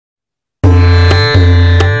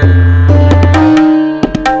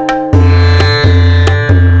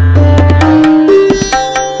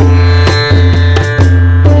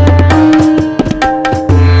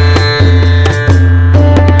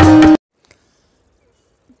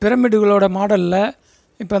பிரமிடுகளோட மாடலில்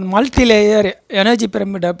இப்போ அந்த மல்டி லேயர் எனர்ஜி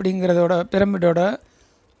பிரமிட் அப்படிங்கிறதோட பிரமிடோட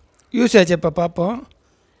யூசேஜ் இப்போ பார்ப்போம்.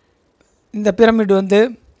 இந்த பிரமிட் வந்து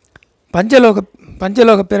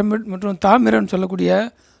பஞ்சலோக பிரமிட் மற்றும் தாமிரன்னு சொல்லக்கூடிய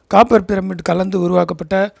காப்பர் பிரமிட் கலந்து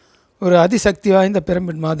உருவாக்கப்பட்ட ஒரு அதிசக்தி வாய்ந்த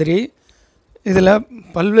பிரமிட் மாதிரி. இதில்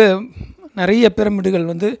நிறைய பிரமிடுகள்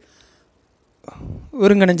வந்து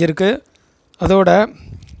ஒருங்கிணைஞ்சிருக்கு. அதோட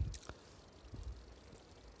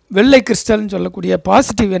வெள்ளை கிறிஸ்டல்னு சொல்லக்கூடிய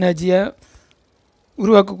பாசிட்டிவ் எனர்ஜியை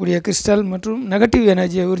உருவாக்கக்கூடிய கிறிஸ்டல் மற்றும் நெகட்டிவ்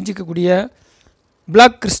எனர்ஜியை உறிஞ்சிக்கக்கூடிய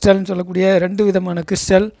பிளாக் கிறிஸ்டல்னு சொல்லக்கூடிய 2 விதமான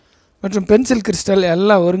கிறிஸ்டல் மற்றும் பென்சில் கிறிஸ்டல்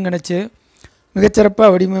எல்லாம் ஒருங்கிணைச்சு மிகச்சிறப்பாக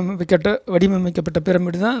வடிவமைக்கப்பட்ட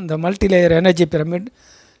பிரமிடு தான் இந்த மல்டி லேயர் எனர்ஜி பிரமிட்.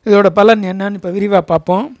 இதோட பலன் என்னன்னு இப்போ விரிவாக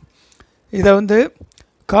பார்ப்போம். இதை வந்து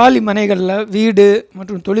காலி மனைகளில் வீடு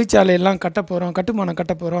மற்றும் தொழிற்சாலையெல்லாம் கட்டுமானம்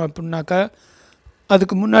கட்ட போகிறோம் அப்படின்னாக்கா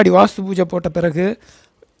அதுக்கு முன்னாடி வாஸ்து பூஜை போட்ட பிறகு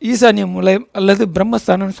ஈசானிய மூலை அல்லது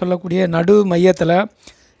பிரம்மஸ்தானம்னு சொல்லக்கூடிய நடு மையத்தில்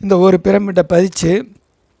இந்த ஒரு பிரமிடை பதிச்சு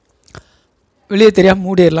வெளியே தெரியாமல்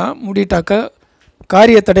மூடிட்டாக்கா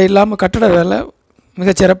காரிய தடை இல்லாமல் கட்டட வேலை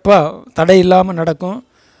மிகச்சிறப்பாக தடை இல்லாமல் நடக்கும்.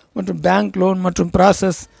 மற்றும் பேங்க் லோன் மற்றும்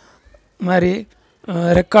ப்ராசஸ் மாதிரி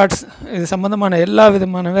ரெக்கார்ட்ஸ் இது சம்மந்தமான எல்லா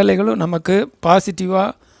விதமான வேலைகளும் நமக்கு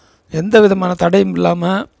பாசிட்டிவாக எந்த விதமான தடையும்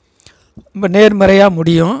இல்லாமல் ரொம்ப நேர்மறையாக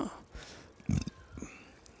முடியும்.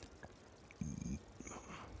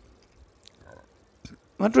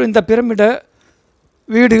 மற்றும் இந்த பிரமிடை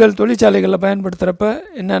வீடுகள் தொழிற்சாலைகளில் பயன்படுத்துகிறப்ப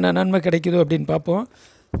என்னென்ன நன்மை கிடைக்குதோ அப்படின்னு பார்ப்போம்.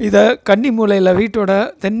 இதை கன்னி மூலையில் வீட்டோட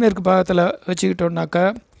தென்மேற்கு பாகத்தில் வச்சுக்கிட்டோம்னாக்கா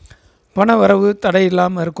பண வரவு தடை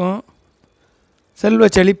இல்லாமல் இருக்கும், செல்வ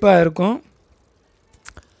செழிப்பாக இருக்கும்,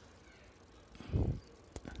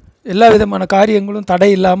 எல்லா விதமான காரியங்களும் தடை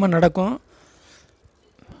இல்லாமல் நடக்கும்.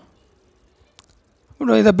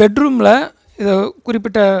 இதை பெட்ரூமில் இதை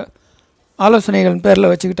குறிப்பிட்ட ஆலோசனைகள்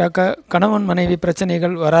பேரில் வச்சுக்கிட்டாக்கா கணவன் மனைவி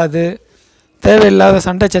பிரச்சனைகள் வராது, தேவையில்லாத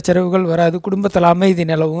சண்டை சச்சரவுகள் வராது, குடும்பத்தில் அமைதி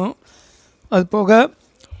நிலவும். அது போக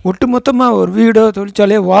ஒட்டுமொத்தமாக ஒரு வீடோ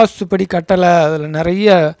தொழிற்சாலையோ வாஸ்துப்படி கட்டலை, அதில் நிறைய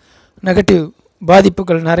நெகட்டிவ்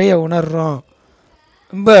பாதிப்புகள் நிறைய உணர்கிறோம்,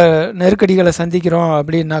 ரொம்ப நெருக்கடிகளை சந்திக்கிறோம்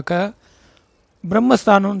அப்படின்னாக்கா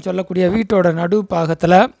பிரம்மஸ்தானம்னு சொல்லக்கூடிய வீட்டோட நடு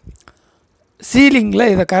பாகத்தில்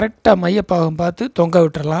சீலிங்கில் இதை கரெக்டாக மையப்பாகம் பார்த்து தொங்க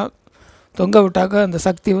விட்டாக்கா அந்த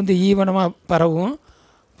சக்தி வந்து ஈவனமாக பரவும்.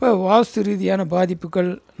 இப்போ வாஸ்து ரீதியான பாதிப்புகள்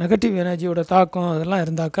நெகட்டிவ் எனர்ஜியோட தாக்கம் அதெல்லாம்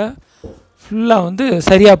இருந்தாக்கா ஃபுல்லாக வந்து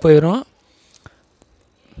சரியாக போயிடும்.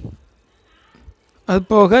 அது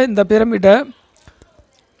போக இந்த பிரமிடை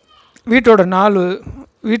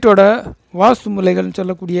வீட்டோட வாஸ்து மூலைகள்னு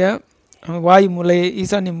சொல்லக்கூடிய வாயு மூலை,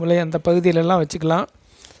 ஈசானிய மூலை அந்த பகுதியிலெல்லாம் வச்சுக்கலாம்.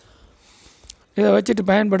 இதை வச்சுட்டு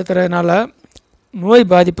பயன்படுத்துகிறதுனால நோய்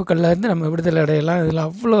பாதிப்புகள்லேருந்து நம்ம விடுதலை அடையலாம். இதில்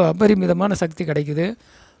அவ்வளோ அபரிமிதமான சக்தி கிடைக்குது.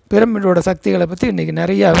 பிரமிடோட சக்திகளை பற்றி இன்றைக்கி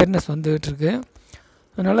நிறைய அவேர்னஸ் வந்துகிட்ருக்கு.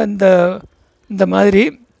 அதனால் இந்த மாதிரி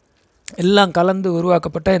எல்லாம் கலந்து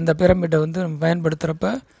உருவாக்கப்பட்ட இந்த பிரமிடை வந்து நம்ம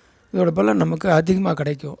பயன்படுத்துகிறப்ப இதோட பலன் நமக்கு அதிகமாக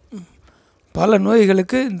கிடைக்கும். பல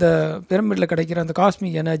நோய்களுக்கு இந்த பிரமிடில் கிடைக்கிற அந்த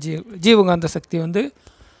காஸ்மிக் எனர்ஜி ஜீவகாந்த சக்தி வந்து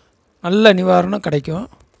நல்ல நிவாரணத்தை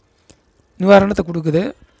கொடுக்குது.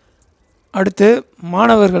 அடுத்து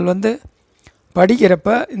மாணவர்கள் வந்து படிக்கிறப்ப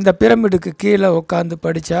இந்த பிரமிடுக்கு கீழே உட்காந்து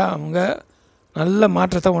படித்தா அவங்க நல்ல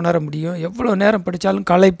மாற்றத்தை உணர முடியும். எவ்வளோ நேரம் படித்தாலும்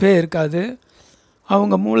களைப்பே இருக்காது.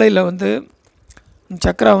 அவங்க மூளையில் வந்து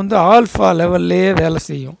சக்கரா வந்து ஆல்ஃபா லெவல்லையே வேலை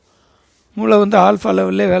செய்யும். மூளை வந்து ஆல்ஃபா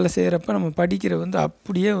லெவல்லே வேலை செய்கிறப்ப நம்ம படிக்கிற வந்து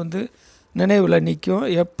அப்படியே வந்து நினைவில் நிற்கும்.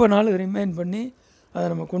 எப்போனாலும் ரிமைண்ட் பண்ணி அதை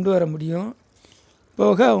நம்ம கொண்டு வர முடியும்.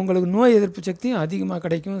 போக அவங்களுக்கு நோய் எதிர்ப்பு சக்தியும் அதிகமாக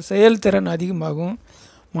கிடைக்கும், செயல்திறன் அதிகமாகும்.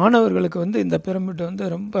 மாணவர்களுக்கு வந்து இந்த பிரமிட் வந்து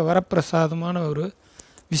ரொம்ப வரப்பிரசாதமான ஒரு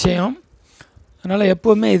விஷயம். அதனால்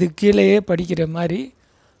எப்போவுமே இது கீழேயே படிக்கிற மாதிரி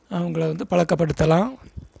அவங்கள வந்து பழக்கப்படுத்தலாம்.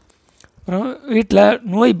 அப்புறம் வீட்டில்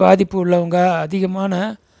நோய் பாதிப்பு உள்ளவங்க, அதிகமான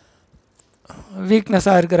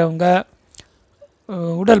வீக்னஸாக இருக்கிறவங்க,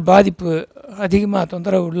 உடல் பாதிப்பு அதிகமாக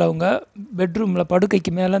தொந்தரவு உள்ளவங்க பெட்ரூமில்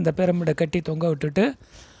படுக்கைக்கு மேலே இந்த பிரமிடை கட்டி தொங்க விட்டுட்டு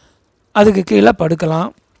அதுக்கு கீழே படுக்கலாம்.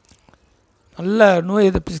 நல்ல நோய்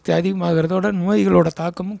எதிர்ப்பு சக்தி அதிகமாகிறதோட நோய்களோட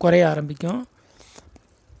தாக்கமும் குறைய ஆரம்பிக்கும்.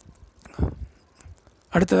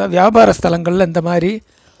 அடுத்ததாக வியாபார ஸ்தலங்களில் இந்த மாதிரி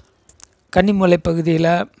கன்னிமூலை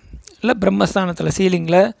பகுதியில் இல்லை பிரம்மஸ்தானத்தில்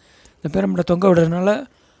சீலிங்கில் இந்த பிரமிடை தொங்க விடுறதுனால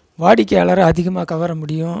வாடிக்கையாளரை அதிகமாக கவர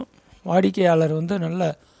முடியும். வாடிக்கையாளர் வந்து நல்ல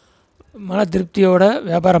மன திருப்தியோடு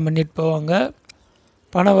வியாபாரம் பண்ணிட்டு போவாங்க.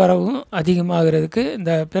 பண வரவும் அதிகமாகிறதுக்கு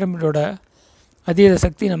இந்த பிரமிடோட அதீத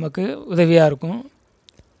சக்தி நமக்கு உதவியாக இருக்கும்.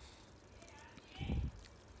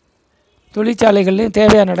 தொழிற்சாலைகள்லேயும்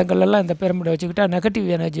தேவையான இடங்கள்லாம் இந்த பிரமிடை வச்சுக்கிட்டால் நெகட்டிவ்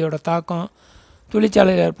எனர்ஜியோட தாக்கம்,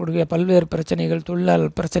 தொழிற்சாலையில் ஏற்படக்கூடிய பல்வேறு பிரச்சனைகள்,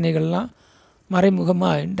 தொழிலாளர் பிரச்சனைகள்லாம்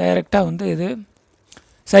மறைமுகமாக இன்டைரக்டாக வந்து இது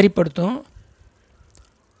சரிப்படுத்தும்.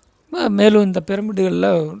 மேலும் இந்த பிரமிடுகளில்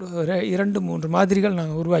 2-3 மாதிரிகள்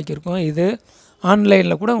நாங்கள் உருவாக்கியிருக்கோம். இது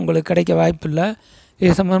ஆன்லைனில் கூட உங்களுக்கு கிடைக்க வாய்ப்பில்லை.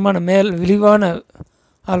 இது சம்பந்தமான விரிவான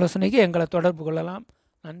ஆலோசனைக்கு எங்களை தொடர்பு கொள்ளலாம்.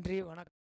 நன்றி, வணக்கம்.